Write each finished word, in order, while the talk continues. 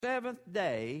seventh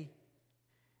day,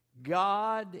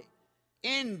 God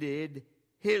ended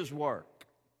His work,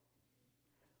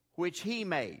 which He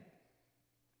made.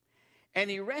 And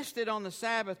He rested on the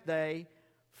Sabbath day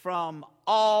from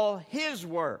all His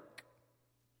work,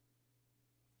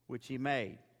 which He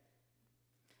made.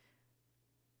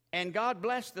 And God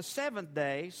blessed the seventh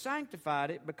day, sanctified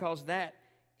it, because that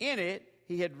in it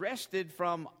He had rested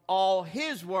from all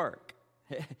His work.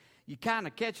 You kind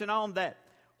of catching on that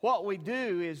what we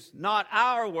do is not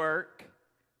our work,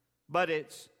 but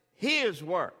it's His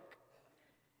work.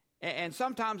 And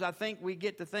sometimes I think we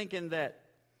get to thinking that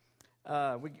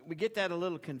we get that a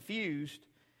little confused.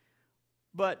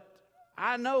 But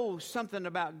I know something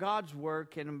about God's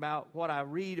work and about what I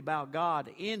read about God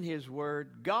in His Word.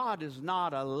 God is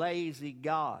not a lazy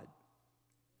God.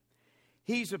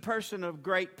 He's a person of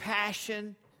great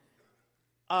passion,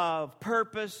 of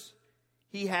purpose.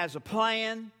 He has a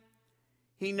plan.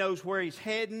 He knows where He's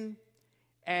heading.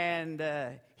 And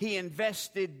He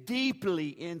invested deeply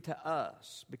into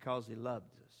us because He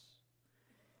loved us.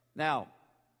 Now,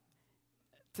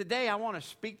 today I want to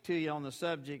speak to you on the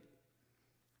subject,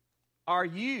 are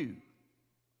you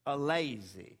a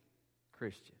lazy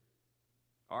Christian?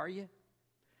 Are you?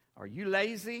 Are you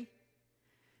lazy?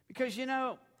 Because, you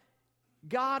know,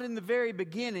 God in the very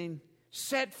beginning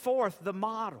set forth the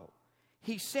model.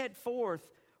 He set forth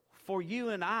for you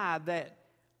and I that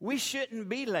we shouldn't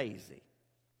be lazy.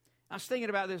 I was thinking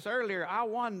about this earlier. I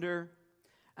wonder,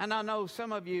 and I know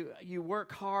some of you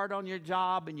work hard on your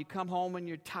job and you come home and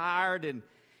you're tired and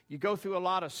you go through a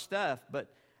lot of stuff, but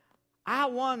I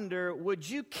wonder, would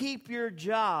you keep your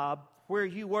job where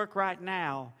you work right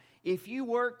now if you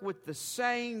work with the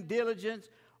same diligence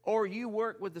or you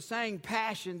work with the same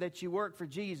passion that you work for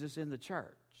Jesus in the church?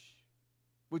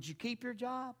 Would you keep your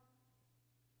job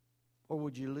or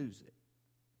would you lose it?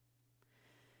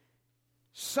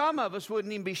 Some of us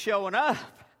wouldn't even be showing up.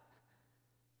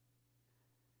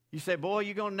 You say, boy,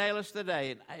 you're going to nail us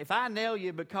today. And if I nail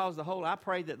you because I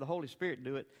pray that the Holy Spirit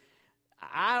do it,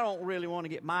 I don't really want to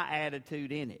get my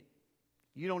attitude in it.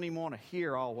 You don't even want to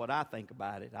hear all what I think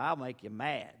about it. I'll make you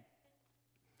mad.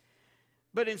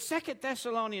 But in 2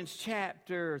 Thessalonians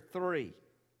chapter 3,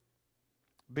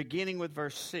 beginning with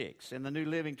verse 6, in the New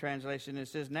Living Translation, it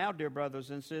says, "Now, dear brothers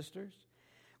and sisters,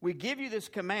 we give you this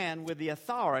command with the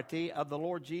authority of the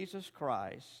Lord Jesus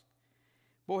Christ."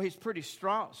 Boy, he's pretty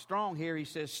strong here. He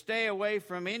says, stay away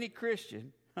from any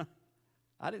Christian.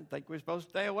 I didn't think we were supposed to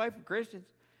stay away from Christians.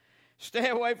 Stay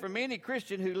away from any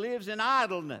Christian who lives in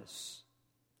idleness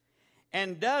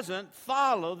and doesn't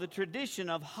follow the tradition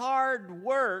of hard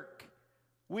work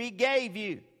we gave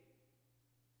you.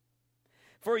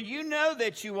 For you know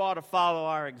that you ought to follow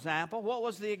our example. What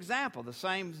was the example? The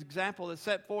same example that's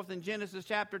set forth in Genesis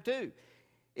chapter 2.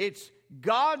 It's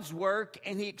God's work,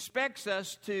 and He expects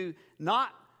us to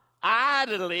not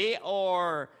idly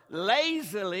or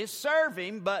lazily serve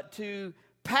Him, but to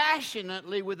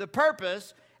passionately, with a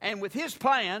purpose and with His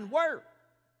plan, work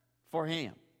for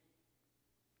Him.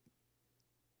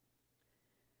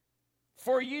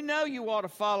 For you know you ought to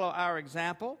follow our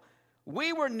example.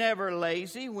 We were never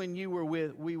lazy when we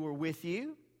were with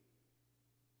you.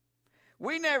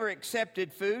 We never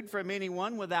accepted food from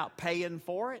anyone without paying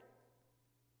for it.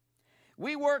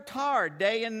 We worked hard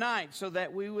day and night so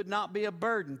that we would not be a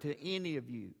burden to any of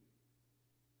you.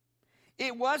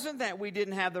 It wasn't that we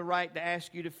didn't have the right to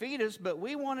ask you to feed us, but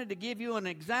we wanted to give you an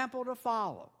example to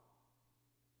follow.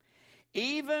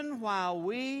 Even while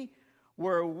we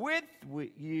were with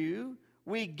you,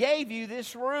 we gave you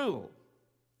this rule: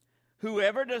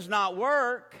 whoever does not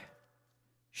work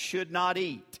should not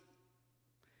eat.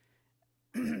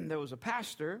 There was a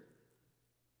pastor,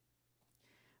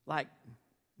 like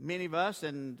many of us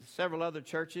and several other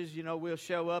churches, you know, we'll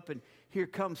show up and here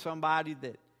comes somebody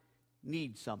that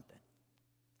needs something.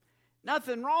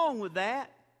 Nothing wrong with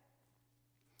that.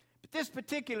 But this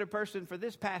particular person, for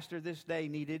this pastor this day,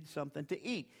 needed something to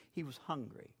eat. He was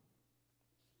hungry.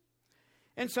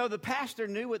 And so the pastor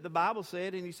knew what the Bible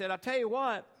said, and he said, I'll tell you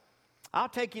what, I'll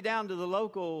take you down to the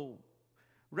local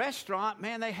restaurant.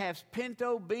 Man, they have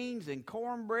pinto beans and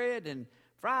cornbread and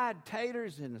fried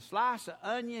taters and a slice of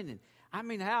onion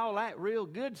and all that real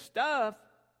good stuff.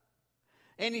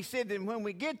 And he said, then when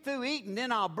we get through eating,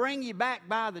 then I'll bring you back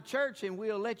by the church and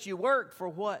we'll let you work for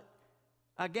what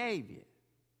I gave you.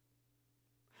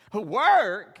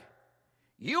 Work?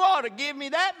 You ought to give me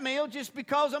that meal just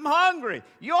because I'm hungry.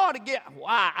 You ought to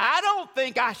why? I don't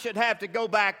think I should have to go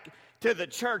back to the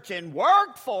church and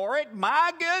work for it.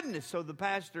 My goodness. So the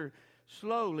pastor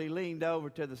slowly leaned over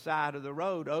to the side of the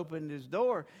road, opened his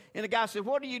door, and the guy said,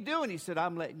 what are you doing? He said,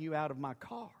 I'm letting you out of my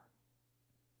car.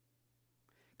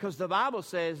 Because the Bible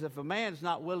says if a man's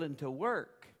not willing to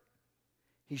work,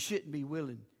 he shouldn't be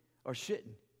willing or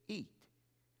shouldn't eat.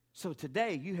 So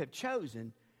today you have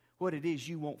chosen what it is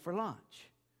you want for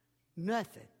lunch.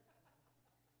 Nothing.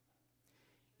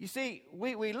 You see,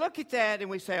 we look at that and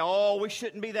we say, oh, we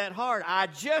shouldn't be that hard. I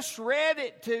just read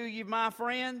it to you, my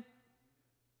friend.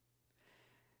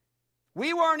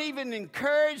 We weren't even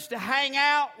encouraged to hang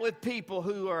out with people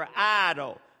who are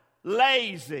idle,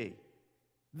 lazy,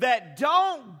 that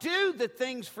don't do the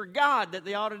things for God that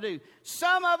they ought to do.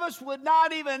 Some of us would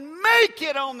not even make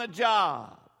it on the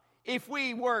job if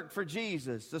we worked for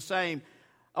Jesus the same,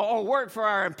 or worked for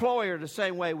our employer the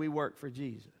same way we work for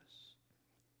Jesus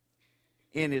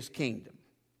in His kingdom.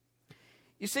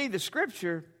 You see, the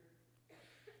Scripture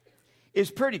is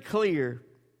pretty clear,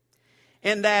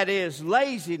 and that is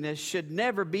laziness should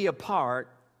never be a part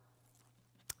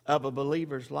of a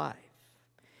believer's life.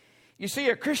 You see,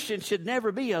 a Christian should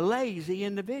never be a lazy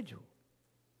individual.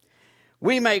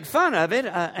 We make fun of it,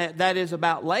 that is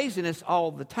about laziness all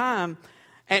the time,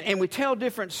 and we tell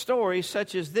different stories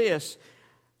such as this.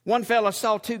 One fella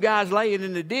saw two guys laying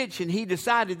in the ditch, and he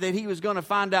decided that he was going to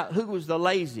find out who was the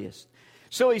laziest.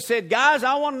 So he said, guys,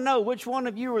 I want to know which one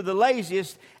of you are the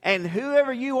laziest, and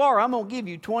whoever you are, I'm going to give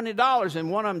you $20. And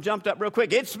one of them jumped up real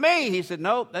quick. It's me. He said,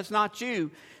 nope, that's not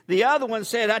you. The other one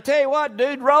said, I tell you what,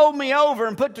 dude, roll me over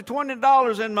and put the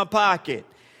 $20 in my pocket.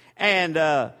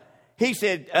 And he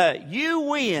said, you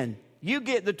win. You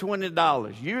get the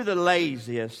 $20. You're the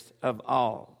laziest of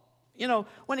all. You know,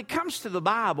 when it comes to the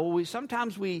Bible,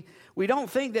 sometimes we don't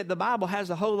think that the Bible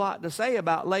has a whole lot to say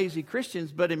about lazy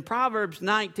Christians. But in Proverbs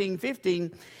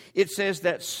 19:15, it says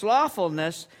that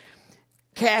slothfulness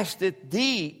casteth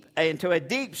deep into a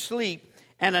deep sleep,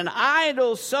 and an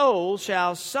idle soul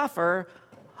shall suffer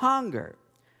hunger.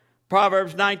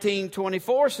 Proverbs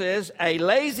 19:24 says, a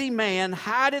lazy man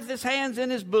hideth his hands in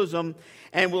his bosom,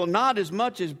 and will not as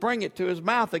much as bring it to his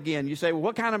mouth again. You say, well,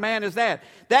 what kind of man is that?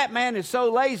 That man is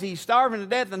so lazy, he's starving to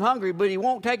death and hungry, but he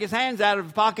won't take his hands out of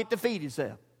his pocket to feed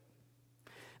himself.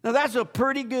 Now, that's a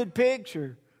pretty good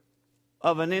picture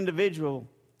of an individual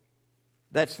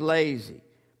that's lazy.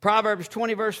 Proverbs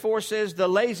 20 verse 4 says, the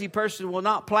lazy person will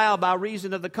not plow by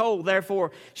reason of the cold,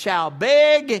 therefore shall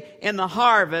beg in the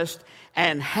harvest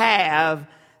and have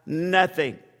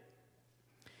nothing.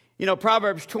 You know,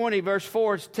 Proverbs 20 verse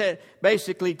 4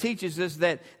 basically teaches us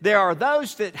that there are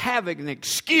those that have an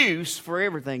excuse for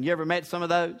everything. You ever met some of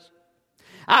those?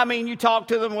 I mean, you talk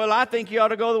to them, well, I think you ought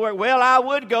to go to work. Well, I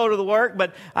would go to the work,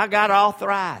 but I got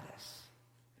arthritis.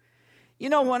 You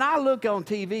know, when I look on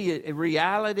TV,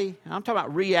 reality, I'm talking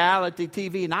about reality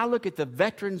TV, and I look at the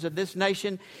veterans of this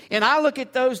nation, and I look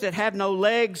at those that have no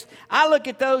legs, I look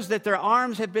at those that their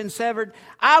arms have been severed,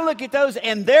 I look at those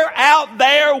and they're out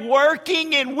there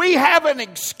working, and we have an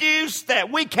excuse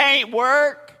that we can't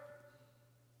work.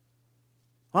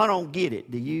 I don't get it,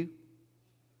 do you?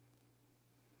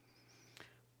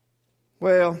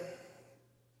 Well,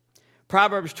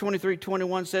 Proverbs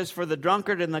 23:21 says, for the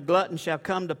drunkard and the glutton shall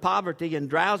come to poverty, and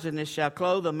drowsiness shall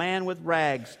clothe a man with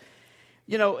rags.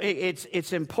 You know,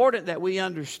 it's important that we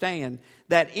understand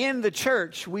that in the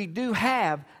church we do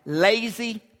have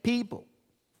lazy people.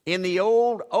 In the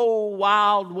old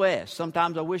Wild West.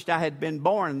 Sometimes I wished I had been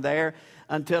born there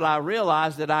until I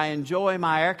realized that I enjoy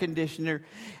my air conditioner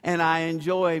and I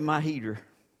enjoy my heater.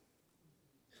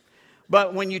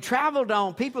 But when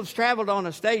people's traveled on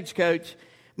a stagecoach,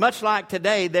 much like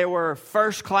today, there were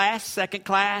first class, second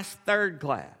class, third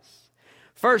class.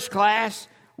 First class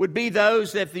would be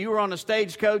those that if you were on a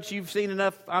stagecoach, you've seen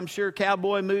enough, I'm sure,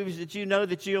 cowboy movies that you know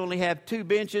that you only have two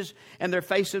benches and they're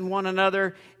facing one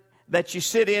another that you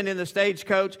sit in the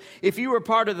stagecoach. If you were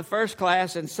part of the first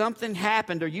class and something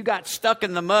happened or you got stuck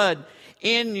in the mud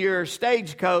in your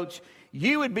stagecoach,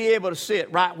 you would be able to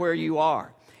sit right where you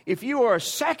are. If you were a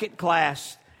second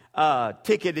class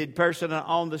ticketed person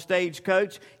on the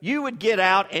stagecoach, you would get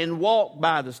out and walk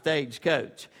by the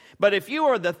stagecoach. But if you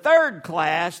were the third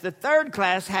class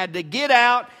had to get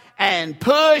out and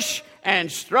push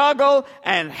and struggle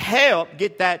and help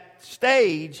get that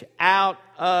stage out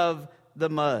of the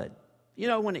mud. You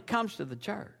know, when it comes to the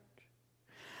church,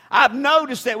 I've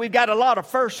noticed that we've got a lot of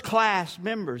first class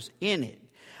members in it.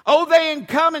 Oh, they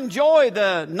come enjoy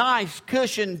the nice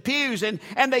cushioned pews and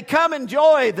they come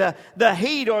enjoy the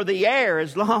heat or the air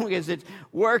as long as it's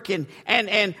working.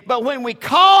 But when we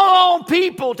call on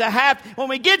people when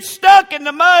we get stuck in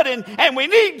the mud and we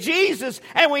need Jesus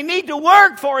and we need to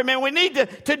work for Him and we need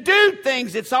to do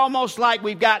things, it's almost like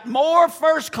we've got more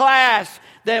first class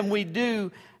than we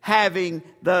do having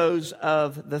those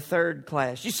of the third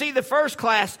class. You see, the first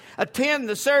class attend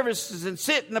the services and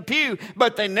sit in the pew,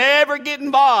 but they never get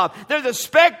involved. They're the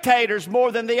spectators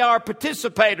more than they are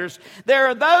participators. There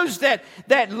are those that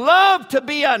love to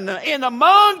be in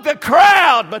among the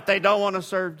crowd, but they don't want to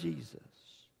serve Jesus.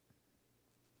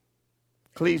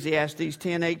 Ecclesiastes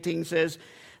 10:18 says,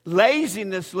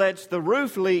 laziness lets the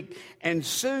roof leak, and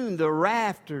soon the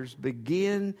rafters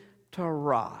begin to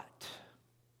rot.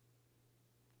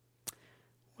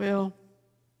 Well,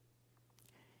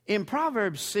 in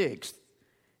Proverbs 6,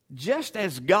 just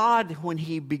as God, when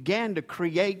He began to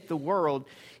create the world,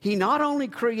 He not only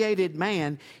created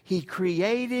man, He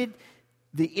created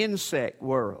the insect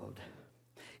world.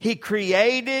 He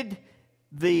created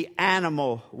the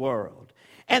animal world.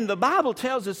 And the Bible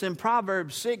tells us in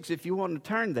Proverbs 6, if you want to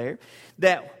turn there,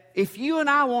 that if you and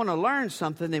I want to learn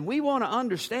something and we want to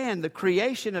understand the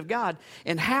creation of God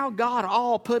and how God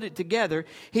all put it together,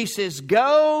 He says,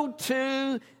 go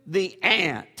to the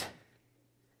ant.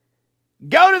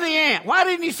 Go to the ant. Why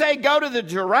didn't He say go to the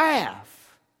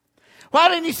giraffe? Why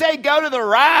didn't He say go to the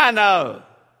rhino?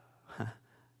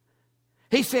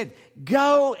 He said,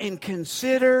 go and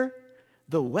consider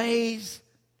the ways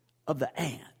of the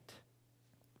ant.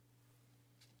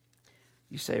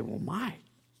 You say, well, Mike,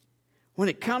 when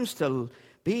it comes to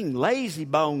being lazy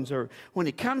bones or when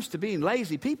it comes to being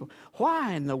lazy people,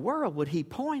 why in the world would He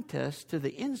point us to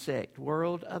the insect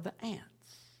world of the ants?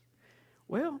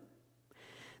 Well,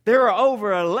 there are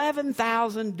over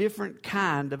 11,000 different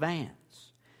kinds of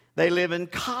ants. They live in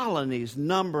colonies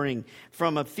numbering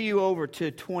from a few over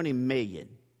to 20 million.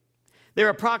 There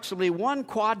are approximately 1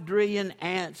 quadrillion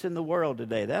ants in the world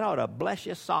today. That ought to bless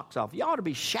your socks off. You ought to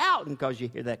be shouting because you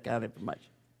hear that kind of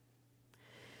information.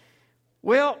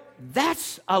 Well,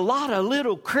 that's a lot of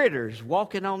little critters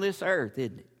walking on this earth,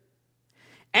 isn't it?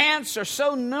 Ants are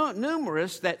so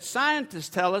numerous that scientists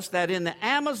tell us that in the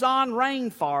Amazon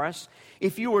rainforest,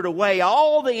 if you were to weigh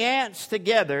all the ants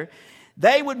together,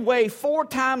 they would weigh 4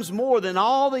 times more than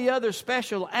all the other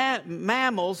special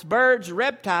mammals, birds,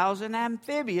 reptiles, and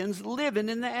amphibians living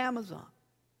in the Amazon.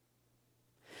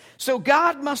 So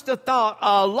God must have thought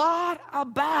a lot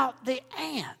about the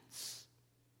ants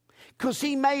because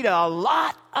He made a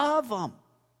lot of them.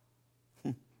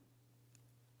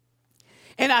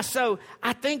 And so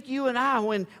I think you and I,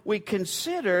 when we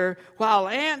consider, while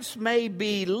ants may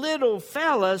be little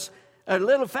fellers,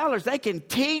 they can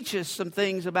teach us some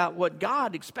things about what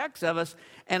God expects of us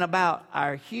and about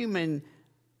our human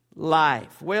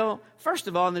life. Well, first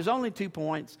of all, and there's only 2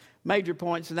 points, major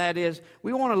points, and that is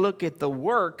we want to look at the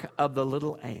work of the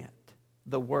little ant.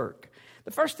 The work.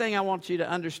 The first thing I want you to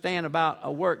understand about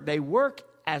a work, they work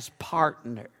as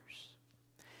partners.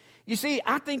 You see,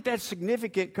 I think that's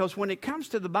significant because when it comes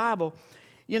to the Bible,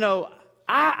 you know,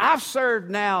 I've served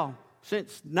now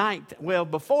since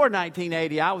before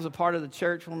 1980. I was a part of the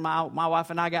church when my wife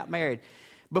and I got married.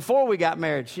 Before we got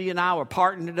married, she and I were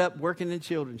partnered up working in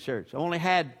children's church. Only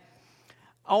had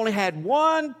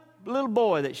one little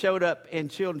boy that showed up in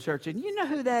children's church, and you know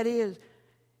who that is?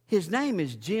 His name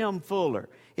is Jim Fuller.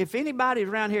 If anybody's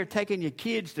around here taking your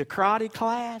kids to karate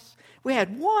class, we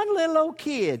had one little old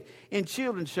kid in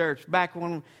children's church back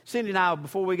when Cindy and I,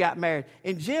 before we got married.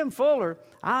 And Jim Fuller,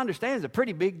 I understand, is a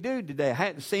pretty big dude today. I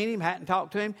hadn't seen him, hadn't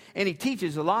talked to him, and he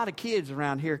teaches a lot of kids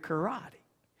around here karate.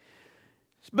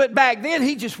 But back then,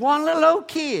 he just one little old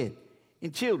kid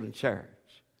in children's church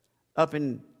up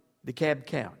in DeKalb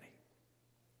County.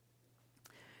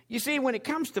 You see, when it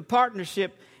comes to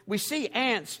partnership, we see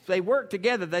ants, they work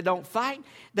together. They don't fight.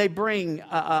 They bring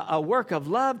a work of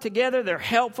love together. They're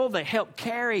helpful. They help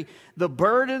carry the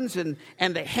burdens and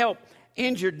they help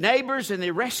injured neighbors and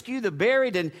they rescue the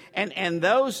buried and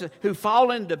those who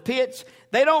fall into pits.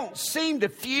 They don't seem to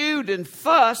feud and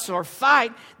fuss or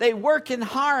fight. They work in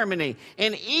harmony.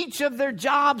 And each of their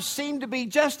jobs seem to be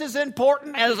just as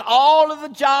important as all of the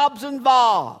jobs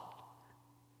involved.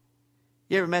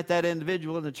 You ever met that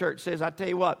individual in the church says, I tell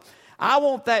you what, I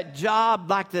want that job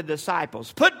like the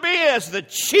disciples. Put me as the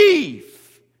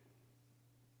chief.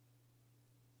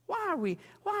 Why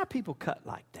are people cut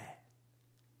like that?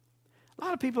 A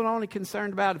lot of people are only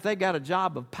concerned about if they got a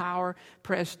job of power,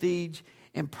 prestige,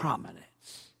 and prominence.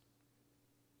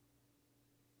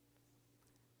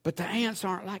 But the ants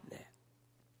aren't like that.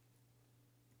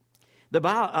 The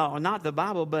Bible, not the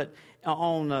Bible, but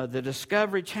on the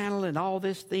Discovery Channel and all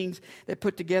these things they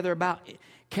put together about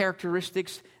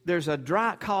characteristics. There's an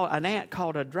ant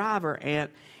called a driver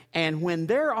ant, And when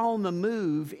they're on the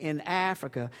move in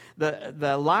Africa,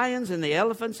 the lions and the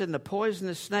elephants and the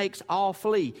poisonous snakes all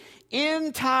flee.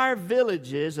 Entire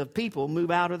villages of people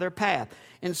move out of their path.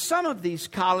 And some of these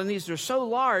colonies are so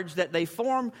large that they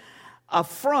form a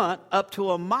front up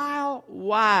to a mile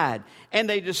wide. And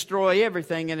they destroy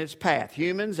everything in its path.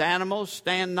 Humans, animals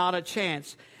stand not a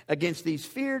chance against these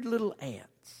feared little ants.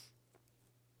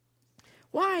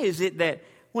 Why is it that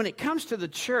when it comes to the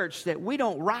church that we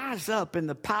don't rise up in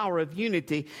the power of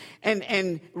unity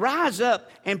and rise up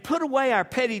and put away our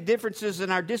petty differences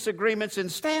and our disagreements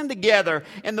and stand together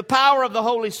in the power of the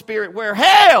Holy Spirit where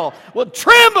hell will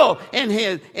tremble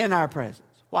in our presence?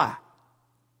 Why?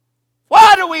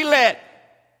 Why do we let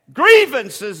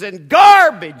grievances and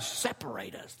garbage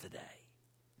separate us today?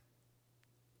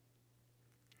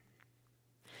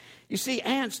 You see,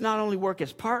 ants not only work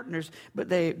as partners, but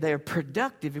they're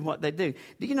productive in what they do.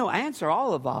 Do you know ants are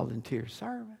all a volunteer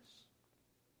service?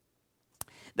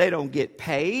 They don't get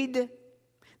paid.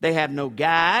 They have no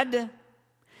guide.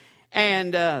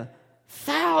 And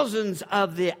thousands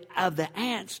of the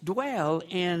ants dwell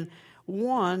in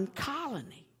one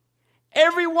colony.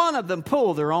 Every one of them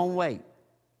pull their own weight.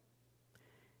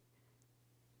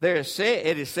 It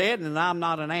is said, and I'm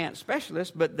not an ant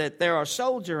specialist, but that there are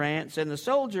soldier ants, and the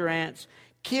soldier ants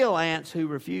kill ants who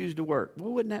refuse to work.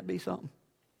 Well, wouldn't that be something?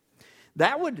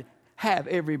 That would have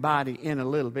everybody in a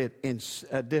little bit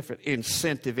a different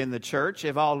incentive in the church.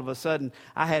 If all of a sudden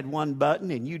I had one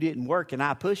button and you didn't work and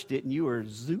I pushed it and you were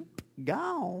zoop,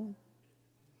 gone.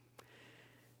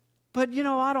 But you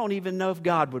know, I don't even know if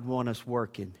God would want us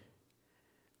working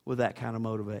with that kind of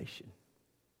motivation.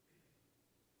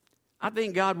 I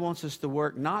think God wants us to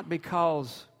work not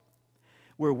because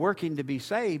we're working to be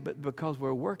saved, but because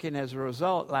we're working as a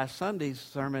result, last Sunday's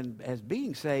sermon, as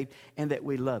being saved, and that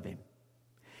we love Him.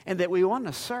 And that we want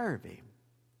to serve Him.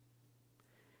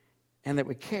 And that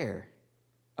we care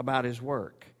about His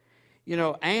work. You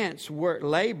know, ants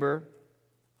labor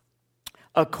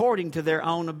according to their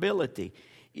own ability.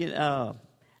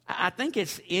 I think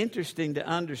it's interesting to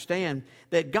understand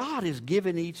that God has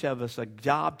given each of us a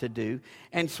job to do.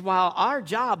 And so while our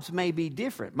jobs may be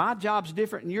different, my job's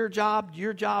different than your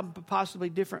job possibly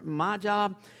different than my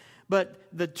job. But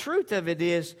the truth of it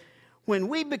is, when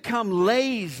we become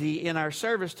lazy in our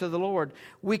service to the Lord,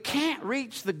 we can't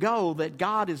reach the goal that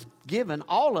God has given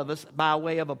all of us by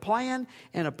way of a plan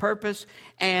and a purpose.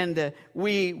 And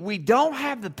we don't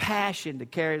have the passion to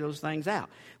carry those things out.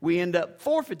 We end up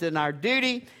forfeiting our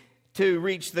duty to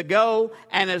reach the goal,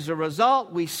 and as a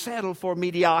result, we settle for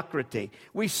mediocrity.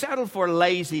 We settle for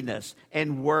laziness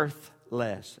and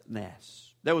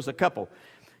worthlessness. There was a couple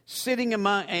sitting in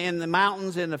the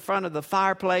mountains in the front of the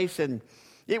fireplace, and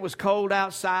it was cold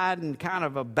outside and kind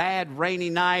of a bad rainy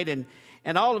night, and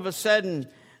all of a sudden,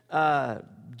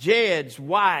 Jed's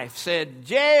wife said,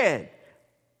 "Jed,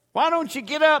 why don't you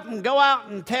get up and go out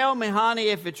and tell me, honey,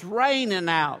 if it's raining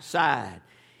outside?"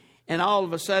 And all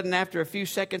of a sudden, after a few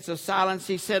seconds of silence,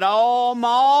 he said, "Oh,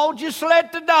 Ma, just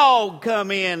let the dog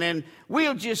come in and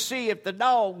we'll just see if the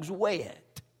dog's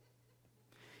wet."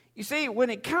 You see, when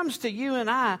it comes to you and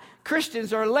I,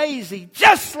 Christians are lazy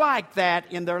just like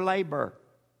that in their labor.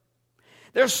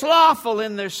 They're slothful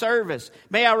in their service.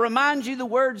 May I remind you the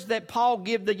words that Paul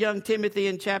gave the young Timothy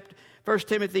in 1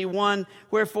 Timothy 1,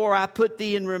 "Wherefore I put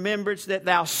thee in remembrance that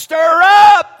thou stir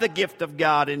up the gift of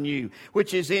God in you,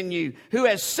 which is in you, who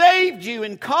has saved you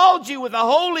and called you with a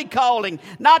holy calling,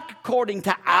 not according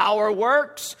to our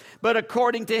works, but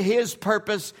according to His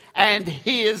purpose and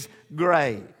His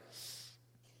grace."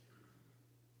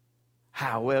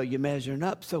 How well you measuring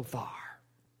up so far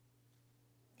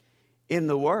in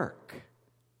the work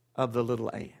of the little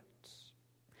ants?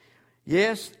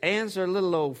 Yes, ants are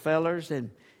little old fellers, and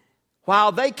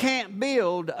while they can't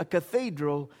build a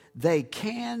cathedral, they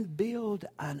can build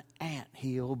an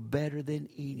anthill better than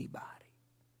anybody.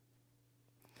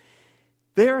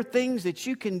 There are things that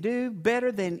you can do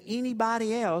better than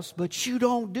anybody else, but you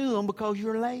don't do them because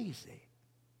you're lazy.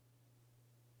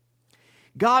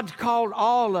 God's called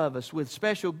all of us with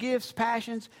special gifts,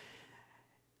 passions,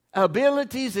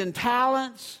 abilities, and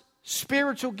talents,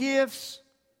 spiritual gifts.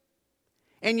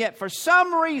 And yet for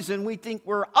some reason we think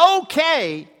we're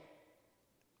okay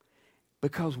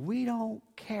because we don't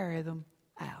carry them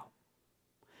out.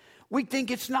 We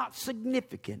think it's not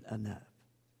significant enough.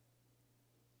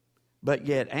 But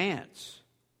yet ants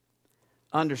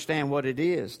understand what it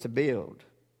is to build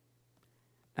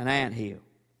an anthill.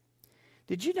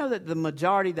 Did you know that the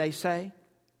majority, they say,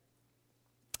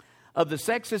 of the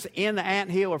sexes in the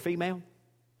anthill are female?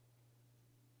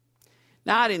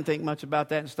 Now, I didn't think much about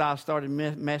that until I started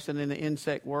messing in the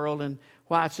insect world and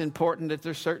why it's important that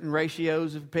there's certain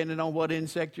ratios depending on what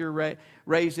insect you're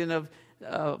raising of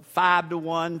 5 to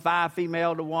 1, 5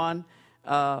 female to 1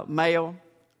 male,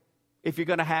 if you're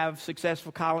going to have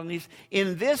successful colonies.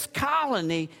 In this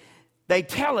colony, they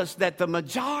tell us that the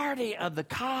majority of the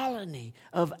colony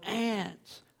of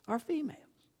ants are females.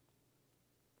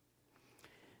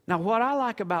 Now, what I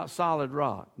like about Solid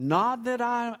Rock, not that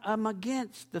I am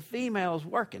against the females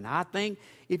working. I think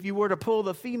if you were to pull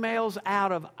the females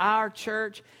out of our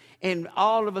church and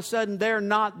all of a sudden they're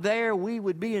not there, we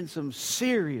would be in some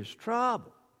serious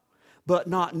trouble. But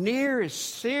not near as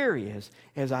serious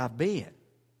as I've been.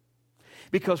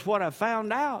 Because what I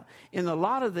found out in a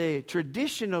lot of the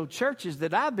traditional churches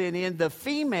that I've been in, the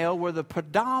female were the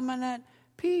predominant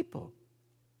people.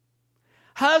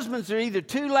 Husbands are either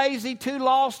too lazy, too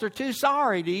lost, or too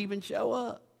sorry to even show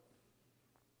up.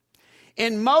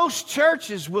 And most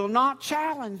churches will not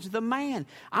challenge the man.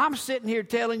 I'm sitting here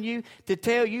telling you to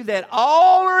tell you that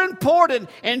all are important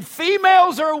and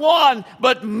females are one,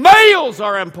 but males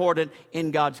are important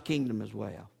in God's kingdom as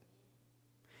well.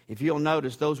 If you'll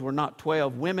notice, those were not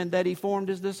 12 women that he formed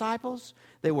as disciples.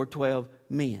 They were 12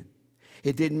 men.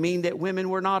 It didn't mean that women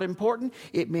were not important.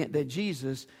 It meant that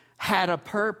Jesus had a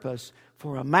purpose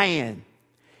for a man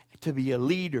to be a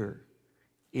leader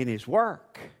in his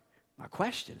work. My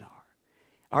question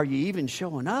are you even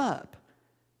showing up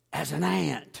as an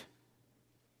ant?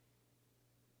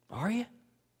 Are you?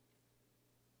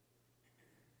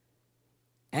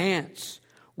 Ants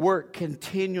work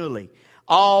continually,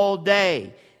 all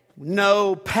day.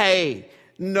 No pay,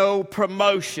 no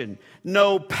promotion,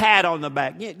 no pat on the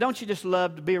back. Don't you just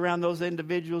love to be around those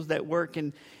individuals that work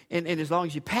and as long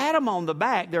as you pat them on the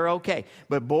back, they're okay.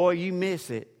 But boy, you miss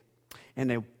it. And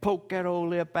they poke that old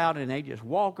lip out and they just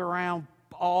walk around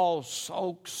all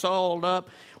soiled up.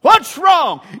 What's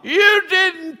wrong? You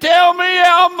didn't tell me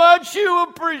how much you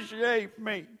appreciate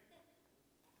me.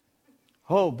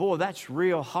 Oh boy, that's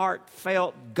real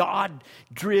heartfelt,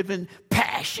 God-driven,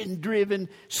 passion-driven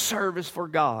service for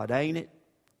God, ain't it?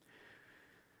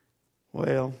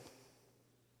 Well,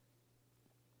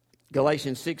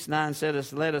 Galatians 6:9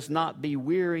 said, let us not be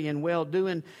weary in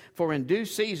well-doing, for in due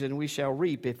season we shall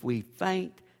reap if we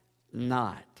faint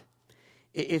not.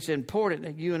 It's important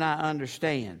that you and I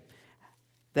understand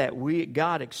that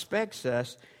God expects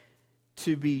us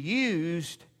to be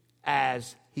used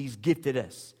as He's gifted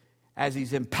us, as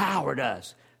He's empowered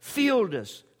us, filled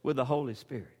us with the Holy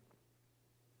Spirit.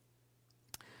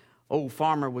 Old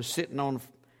farmer was sitting on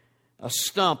a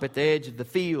stump at the edge of the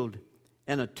field,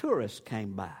 and a tourist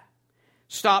came by.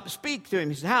 Stopped to speak to him.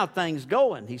 He said, how are things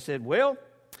going? He said,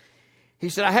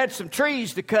 I had some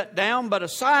trees to cut down, but a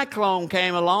cyclone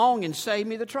came along and saved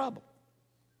me the trouble.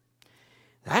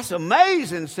 That's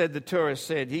amazing, said the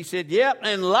tourist. He said, yep,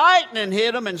 and lightning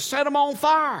hit them and set them on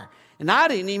fire. And I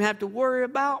didn't even have to worry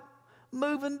about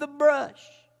moving the brush.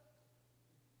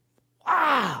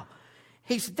 Wow.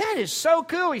 He said, that is so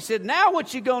cool. He said, now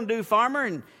what you going to do, farmer?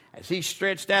 And as he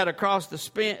stretched out across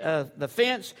the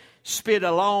fence, spit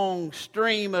a long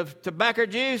stream of tobacco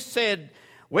juice, said,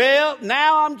 well,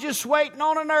 now I'm just waiting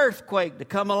on an earthquake to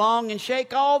come along and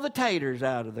shake all the taters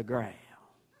out of the ground.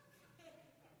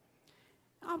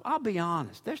 I'll be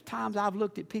honest. There's times I've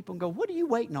looked at people and go, what are you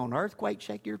waiting on? An earthquake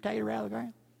shake your tater out of the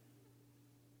ground?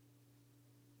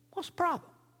 What's the problem?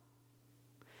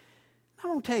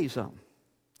 I'm going to tell you something.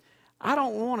 I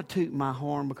don't want to toot my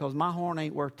horn because my horn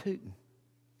ain't worth tooting.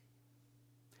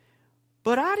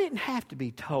 But I didn't have to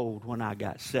be told when I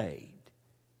got saved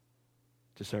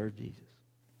to serve Jesus.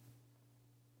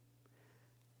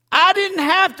 I didn't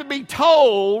have to be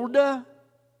told that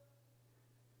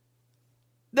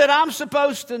I'm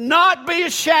supposed to not be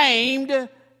ashamed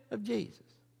of Jesus.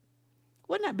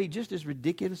 Wouldn't that be just as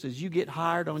ridiculous as you get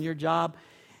hired on your job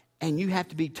and you have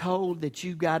to be told that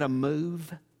you've got to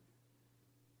move?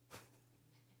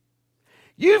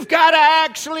 You've got to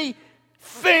actually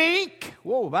think.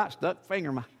 Whoa, about stuck finger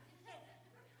in my.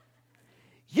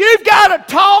 You've got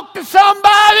to talk to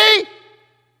somebody.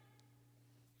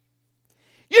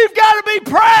 You've got to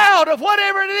be proud of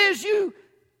whatever it is you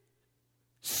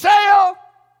sell,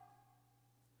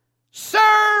 serve.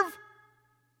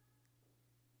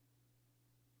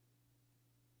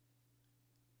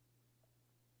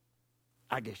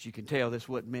 I guess you can tell this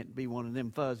wasn't meant to be one of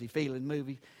them fuzzy feeling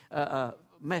movie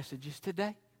messages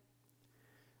today.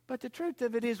 But the truth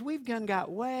of it is we've got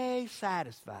way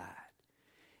satisfied.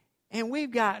 And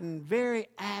we've gotten very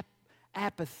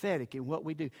apathetic in what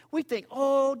we do. We think,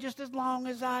 oh, just as long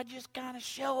as I just kind of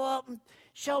show up and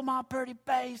show my pretty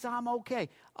face, I'm okay.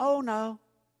 Oh, no.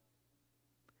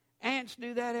 Ants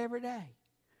do that every day,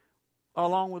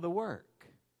 along with the work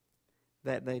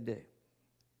that they do.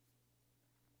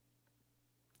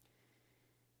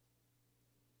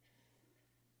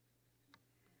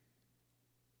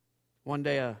 One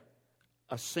day,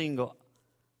 a single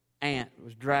ant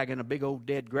was dragging a big old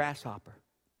dead grasshopper.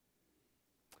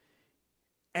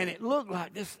 And it looked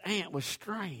like this ant was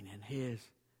straining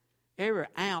every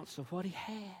ounce of what he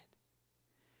had.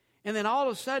 And then all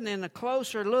of a sudden, in a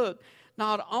closer look,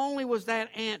 not only was that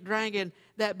ant dragging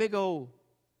that big old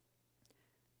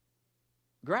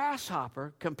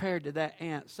grasshopper compared to that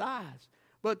ant's size,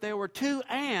 but there were two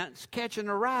ants catching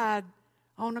a ride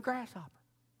on the grasshopper.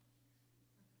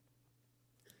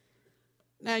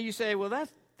 Now you say, well,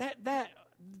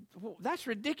 that's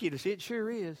ridiculous. It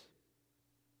sure is.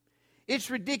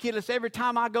 It's ridiculous every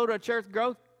time I go to a church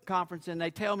growth conference and they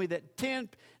tell me that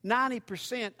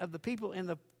 90% of the people in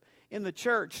the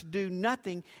church do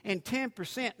nothing, and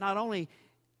 10% not only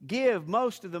give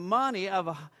most of the money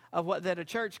of what that a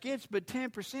church gets, but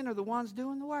 10% are the ones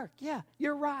doing the work. Yeah,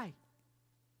 you're right.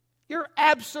 You're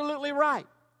absolutely right.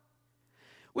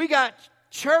 We got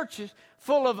churches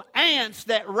full of ants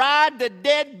that ride the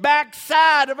dead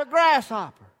backside of a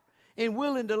grasshopper and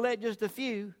willing to let just a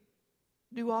few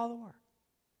do all the work.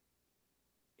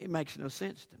 It makes no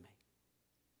sense to me.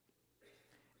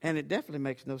 And it definitely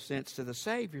makes no sense to the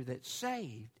Savior that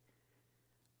saved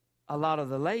a lot of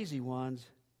the lazy ones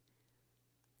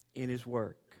in His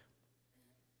work.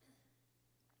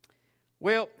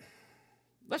 Well,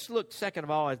 let's look second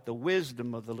of all at the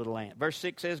wisdom of the little ant. Verse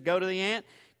 6 says, "Go to the ant,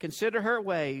 consider her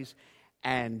ways,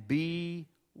 and be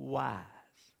wise."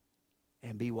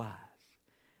 And be wise.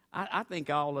 I think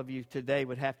all of you today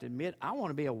would have to admit, I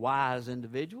want to be a wise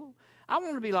individual. I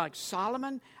want to be like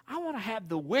Solomon. I want to have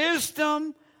the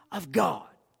wisdom of God.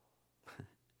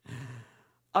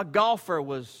 A golfer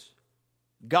was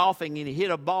golfing and he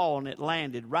hit a ball and it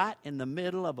landed right in the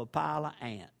middle of a pile of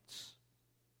ants.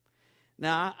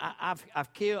 Now,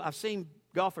 I've seen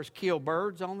golfers kill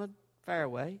birds on the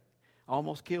fairway.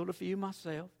 Almost killed a few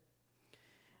myself.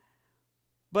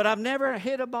 But I've never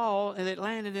hit a ball and it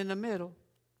landed in the middle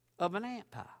of an ant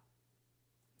pile.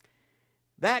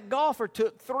 That golfer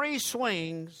took 3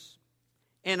 swings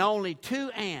and only 2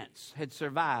 ants had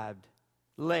survived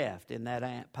left in that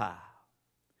ant pile.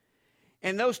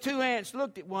 And those 2 ants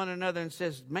looked at one another and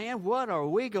says, "Man, what are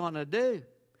we going to do?"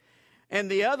 And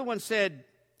the other one said,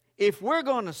 "If we're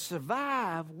going to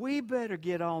survive, we better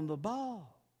get on the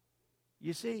ball."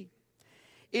 You see,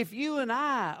 if you and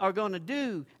I are going to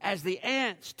do as the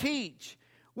ants teach,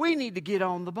 we need to get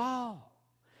on the ball.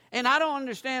 And I don't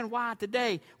understand why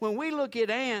today, when we look at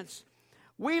ants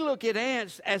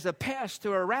as a pest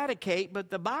to eradicate, but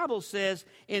the Bible says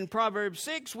in Proverbs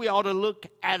 6, we ought to look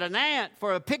at an ant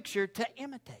for a picture to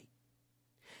imitate.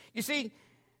 You see,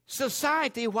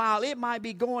 society, while it might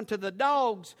be going to the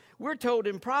dogs, we're told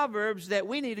in Proverbs that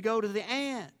we need to go to the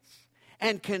ants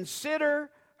and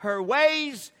consider her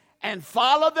ways and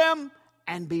follow them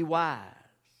and be wise.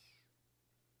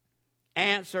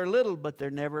 Ants are little, but they're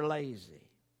never lazy.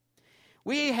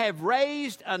 We have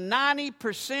raised a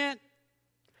 90%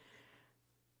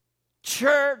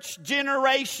 church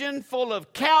generation full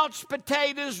of couch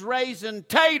potatoes raising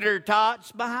tater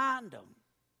tots behind them.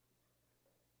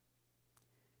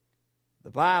 The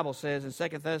Bible says in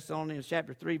 2 Thessalonians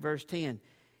chapter 3, verse 10,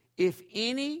 "If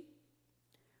any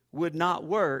would not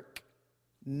work,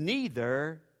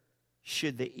 neither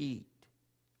should they eat."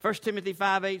 1 Timothy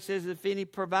 5:8 says, "If any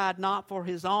provide not for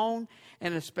his own,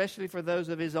 and especially for those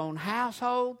of his own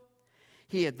household,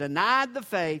 he hath denied the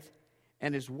faith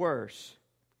and is worse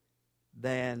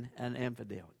than an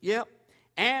infidel." Yep,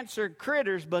 ants are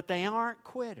critters, but they aren't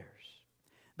quitters.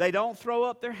 They don't throw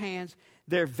up their hands.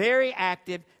 They're very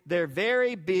active. They're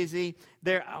very busy.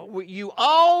 You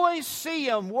always see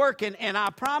them working, and I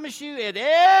promise you, at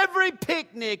every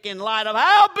picnic, in light of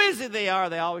how busy they are,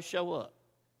 they always show up.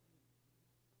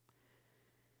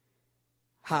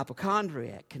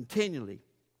 Hypochondriac continually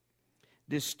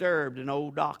disturbed an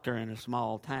old doctor in a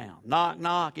small town. "Knock,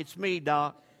 knock, it's me,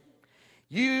 doc.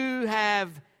 Do you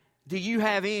have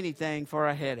anything for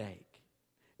a headache?"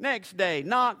 Next day,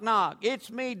 "Knock, knock, it's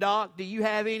me, doc. Do you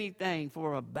have anything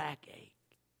for a backache?"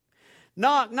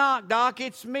 "Knock, knock, doc,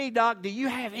 it's me, doc. Do you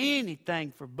have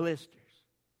anything for blisters?"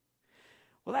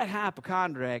 Well, that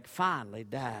hypochondriac finally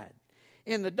died.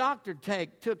 And the doctor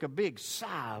took a big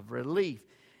sigh of relief.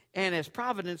 And as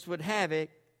providence would have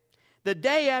it, the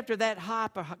day after that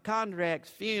hypochondriac's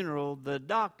funeral, the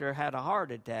doctor had a heart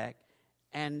attack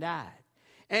and died.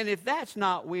 And if that's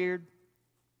not weird,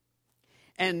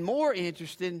 And more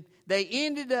interesting, they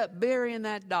ended up burying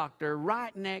that doctor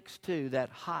right next to that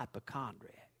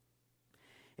hypochondriac.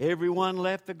 Everyone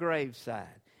left the graveside.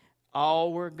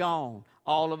 All were gone.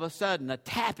 All of a sudden, a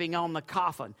tapping on the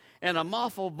coffin and a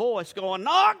muffled voice going,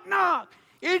 "Knock, knock.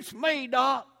 It's me,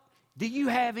 Doc. Do you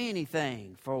have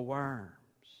anything for worms?"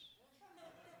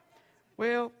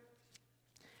 Well,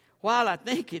 while I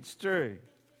think it's true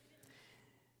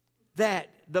that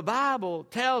the Bible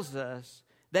tells us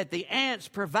that the ants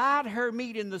provide her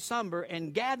meat in the summer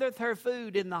and gathereth her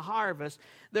food in the harvest,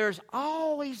 there's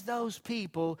always those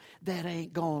people that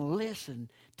ain't going to listen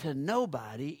to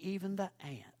nobody, even the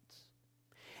ants.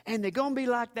 And they're going to be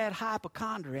like that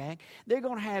hypochondriac. They're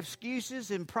going to have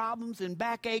excuses and problems and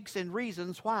backaches and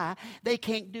reasons why they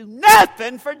can't do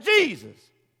nothing for Jesus.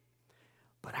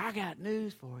 But I got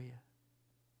news for you.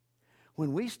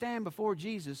 When we stand before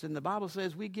Jesus, and the Bible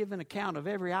says we give an account of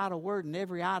every idle word and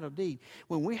every idle deed,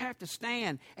 when we have to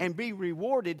stand and be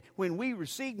rewarded when we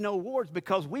receive no awards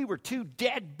because we were too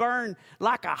dead burned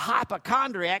like a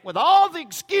hypochondriac with all the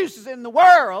excuses in the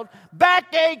world,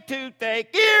 backache,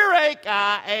 toothache, earache,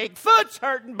 eye ache, foot's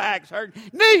hurting, back's hurting,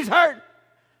 knees hurting.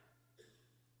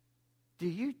 Do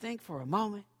you think for a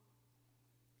moment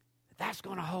that that's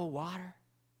going to hold water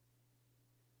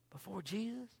before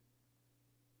Jesus?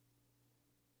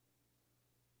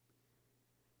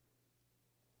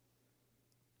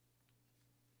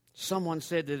 Someone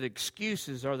said that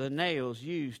excuses are the nails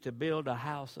used to build a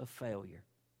house of failure.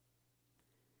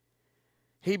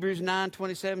 Hebrews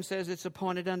 9:27 says it's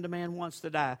appointed unto man once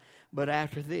to die, but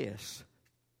after this,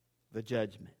 the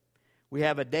judgment. We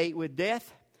have a date with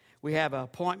death, we have an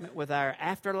appointment with our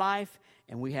afterlife,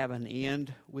 and we have an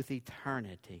end with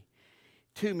eternity.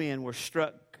 Two men were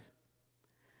struck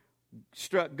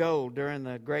gold during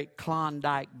the great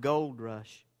Klondike gold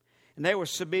rush. And they were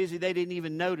so busy they didn't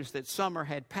even notice that summer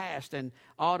had passed and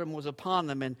autumn was upon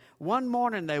them. And one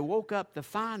morning they woke up to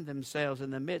find themselves in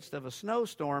the midst of a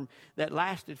snowstorm that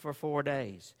lasted for 4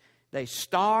 days. They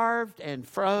starved and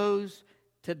froze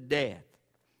to death.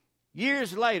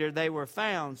 Years later they were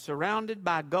found surrounded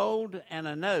by gold and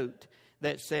a note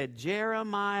that said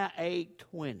Jeremiah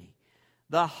 8:20.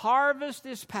 The harvest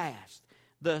is past,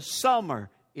 the summer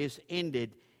is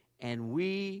ended, and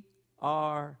we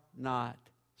are not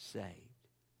saved.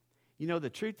 You know, the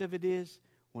truth of it is,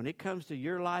 when it comes to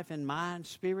your life and mine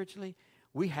spiritually,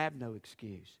 we have no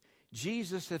excuse.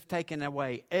 Jesus has taken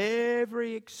away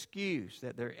every excuse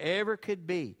that there ever could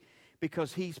be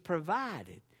because He's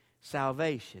provided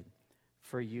salvation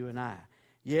for you and I.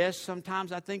 Yes,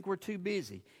 sometimes I think we're too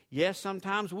busy. Yes,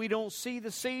 sometimes we don't see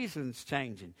the seasons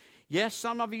changing. Yes,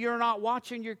 some of you are not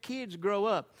watching your kids grow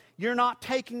up. You're not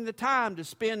taking the time to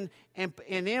spend and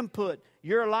input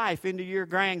your life into your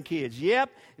grandkids.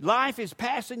 Yep, life is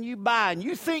passing you by, and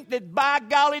you think that, by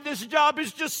golly, this job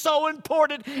is just so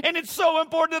important, and it's so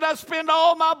important that I spend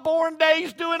all my born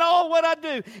days doing all what I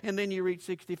do. And then you reach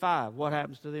 65. What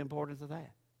happens to the importance of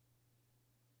that?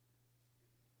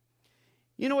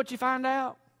 You know what you find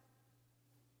out?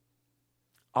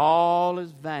 All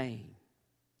is vain.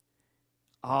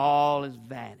 All is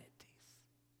vanities.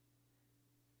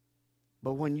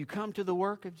 But when you come to the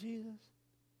work of Jesus,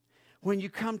 when you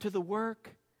come to the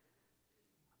work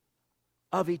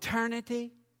of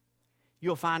eternity,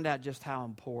 you'll find out just how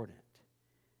important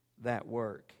that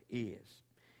work is.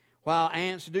 While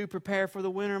ants do prepare for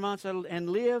the winter months and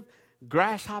live,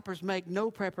 grasshoppers make no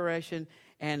preparation,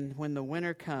 and when the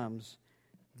winter comes,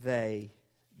 they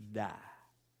die.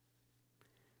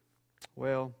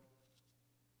 Well,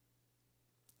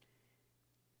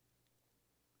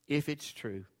 if it's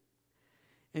true,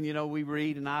 and you know, we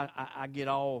read, and I get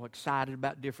all excited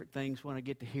about different things when I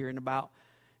get to hearing about.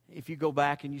 If you go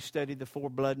back and you study the 4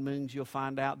 blood moons, you'll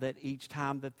find out that each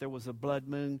time that there was a blood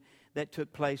moon that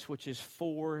took place, which is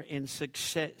 4 in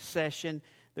succession,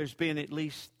 there's been at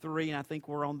least 3, and I think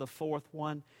we're on the 4th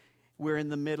one. We're in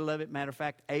the middle of it. Matter of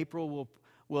fact, April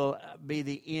will be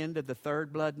the end of the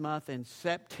 3rd blood month, and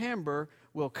September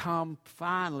will come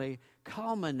finally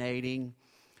culminating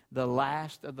the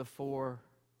last of the 4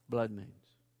 blood moons.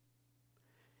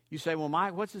 You say, well,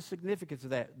 Mike, what's the significance of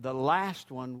that? The last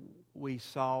one we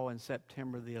saw in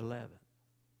September the 11th.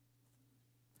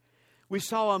 We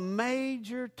saw a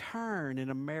major turn in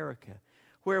America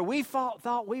where we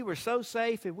thought we were so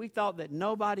safe and we thought that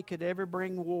nobody could ever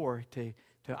bring war to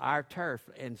our turf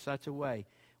in such a way.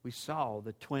 We saw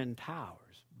the Twin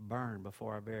Towers burn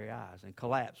before our very eyes and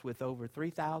collapse with over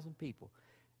 3,000 people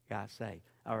got saved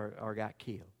or got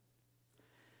killed.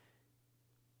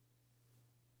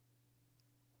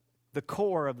 The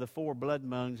core of the 4 blood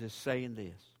moons is saying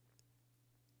this.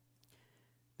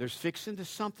 There's fixing to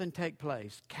something take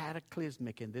place,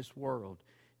 cataclysmic in this world,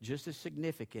 just as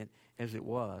significant as it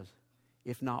was,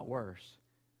 if not worse,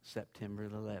 September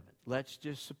the 11th. Let's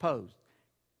just suppose.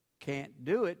 Can't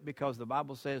do it because the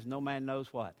Bible says no man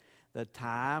knows what? The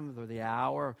time or the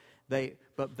hour.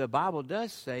 But the Bible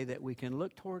does say that we can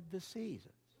look toward the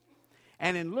seasons.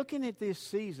 And in looking at these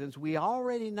seasons, we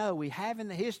already know, we have in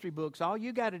the history books, all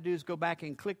you got to do is go back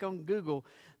and click on Google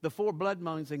the 4 blood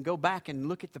moons and go back and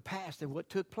look at the past and what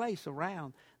took place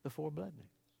around the 4 blood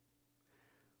moons.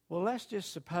 Well, let's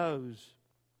just suppose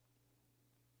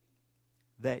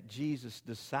that Jesus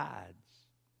decides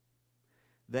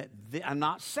that, I'm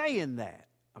not saying that,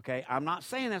 okay? I'm not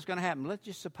saying that's going to happen. Let's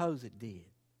just suppose it did.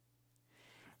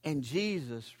 And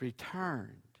Jesus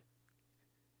returned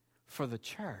for the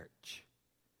church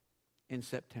in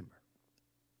September.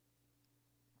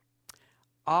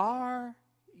 Are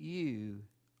you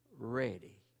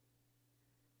ready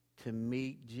to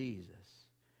meet Jesus?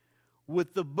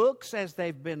 With the books as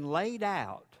they've been laid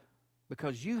out,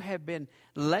 because you have been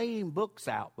laying books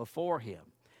out before Him.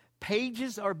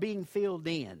 Pages are being filled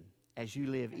in as you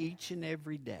live each and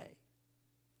every day.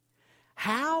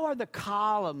 How are the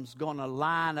columns going to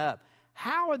line up?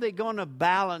 How are they going to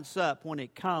balance up when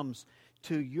it comes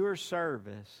to your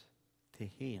service to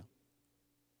Him?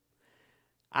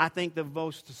 I think the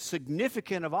most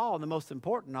significant of all, the most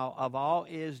important of all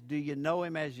is, do you know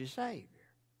Him as your Savior?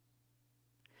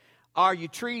 Are you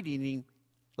treating Him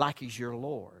like He's your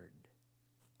Lord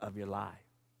of your life?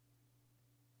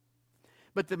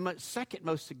 But the second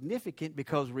most significant,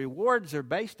 because rewards are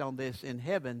based on this in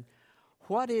heaven,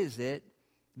 what is it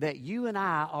that you and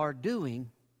I are doing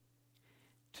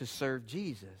to serve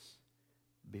Jesus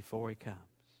before He comes?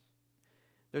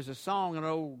 There's a song, an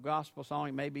old gospel song,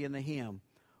 it may be in the hymn,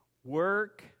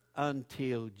 work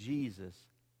until Jesus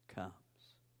comes.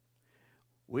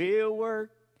 We'll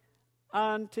work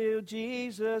until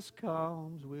Jesus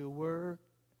comes. We'll work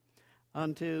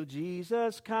until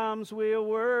Jesus comes. We'll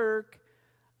work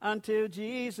until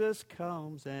Jesus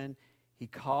comes and He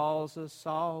calls us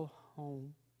all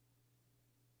home.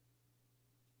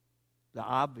 The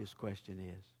obvious question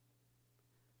is,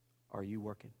 are you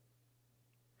working?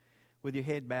 With your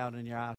head bowed and your eyes